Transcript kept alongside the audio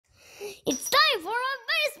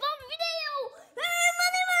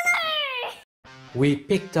We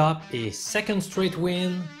picked up a second straight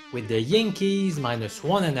win with the Yankees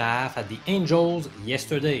 -1.5 at the Angels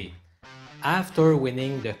yesterday, after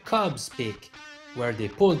winning the Cubs pick, where they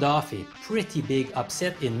pulled off a pretty big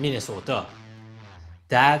upset in Minnesota.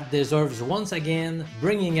 That deserves once again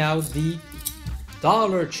bringing out the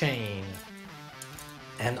dollar chain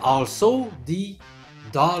and also the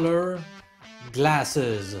dollar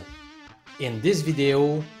glasses. In this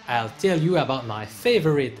video, I'll tell you about my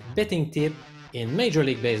favorite betting tip in Major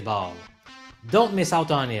League Baseball. Don't miss out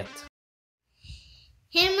on it.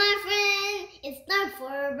 Hey my friend, it's time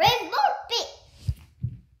for a baseball pick.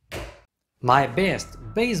 My best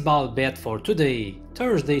baseball bet for today,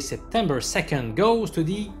 Thursday, September 2nd, goes to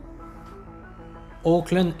the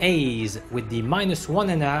Oakland A's with the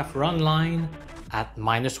 -1.5 run line at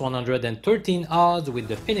 -113 odds with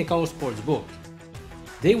the Pinnacle Sportsbook.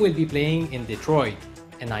 They will be playing in Detroit,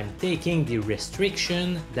 and I'm taking the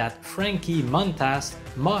restriction that Frankie Montas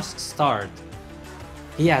must start.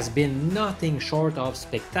 He has been nothing short of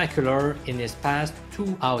spectacular in his past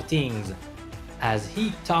 2 outings, as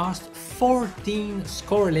he tossed 14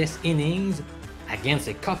 scoreless innings against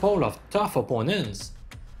a couple of tough opponents,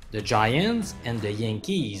 the Giants and the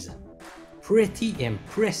Yankees. Pretty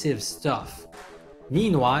impressive stuff.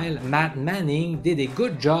 Meanwhile, Matt Manning did a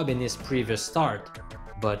good job in his previous start,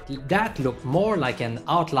 but that looked more like an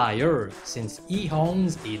outlier since he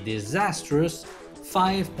owns a disastrous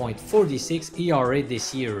 5.46 ERA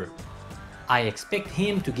this year. I expect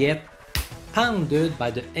him to get pounded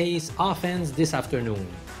by the A's offense this afternoon.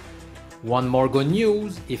 One more good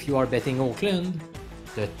news if you are betting Oakland,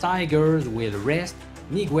 the Tigers will rest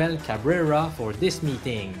Miguel Cabrera for this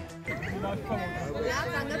meeting.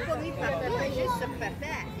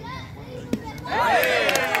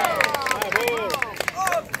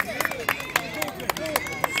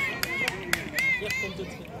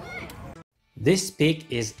 This pick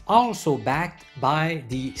is also backed by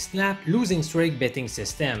the snap losing streak betting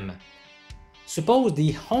system. Suppose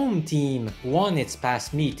the home team won its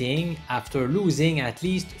past meeting after losing at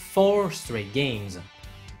least 4 straight games.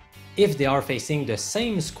 If they are facing the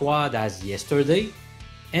same squad as yesterday,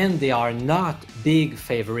 and they are not big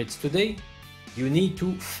favorites today, you need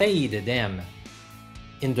to fade them.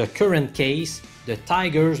 In the current case, the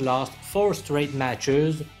Tigers lost 4 straight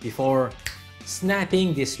matches before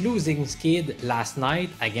snapping this losing skid last night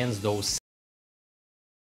against those